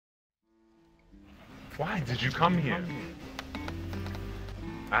Why did you come here?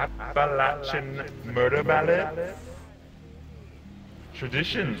 Appalachian murder ballad?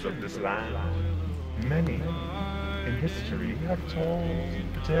 Traditions of this land, many in history have told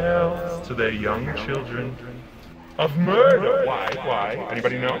tales to their young children of murder. Why?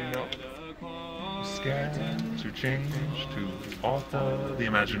 Anybody know? Scared to change, to alter the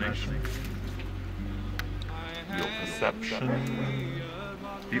imagination, your perception,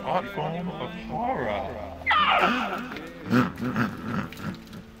 the art form of horror.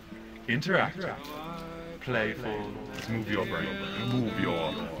 Interactive, playful, move your brain, move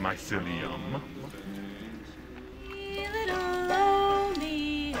your mycelium. Little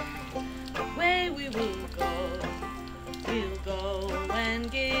me, away we will go. We'll go and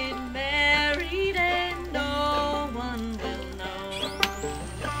get married and no one will know.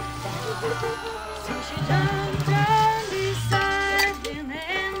 So she jumped down beside him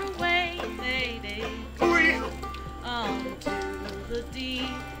and away they go onto the deep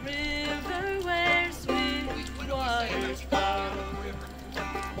river where swift waters flow.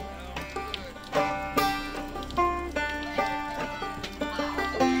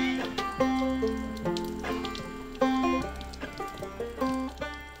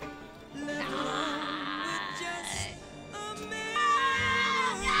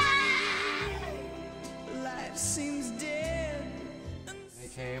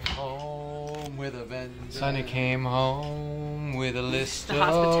 Sonny came home with a list of The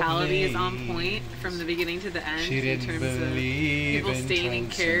hospitality names. is on point from the beginning to the end She in didn't terms of believe people in staying in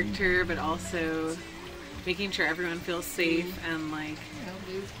transcendence. character, but also making sure everyone feels safe and like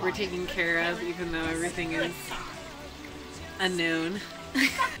we're taken care of, even though everything is unknown.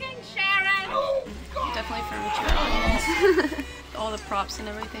 Definitely for a mature audience. All the props and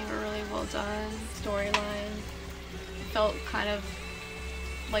everything were really well done. Storyline felt kind of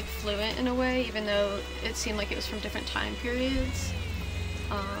like fluent in a way, even though it seemed like it was from different time periods.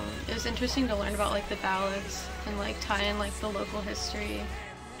 It was interesting to learn about like the ballads and like tie in like the local history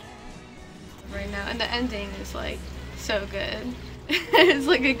right now. And the ending is like so good. It's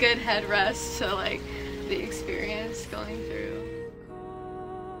like a good headrest to like the experience going through.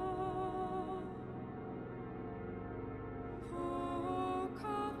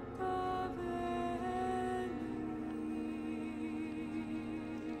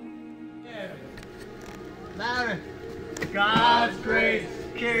 Louder. God's grace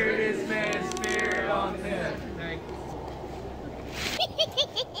carried this man's spirit on him. Thank you.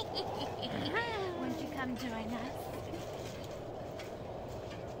 Won't you come join us?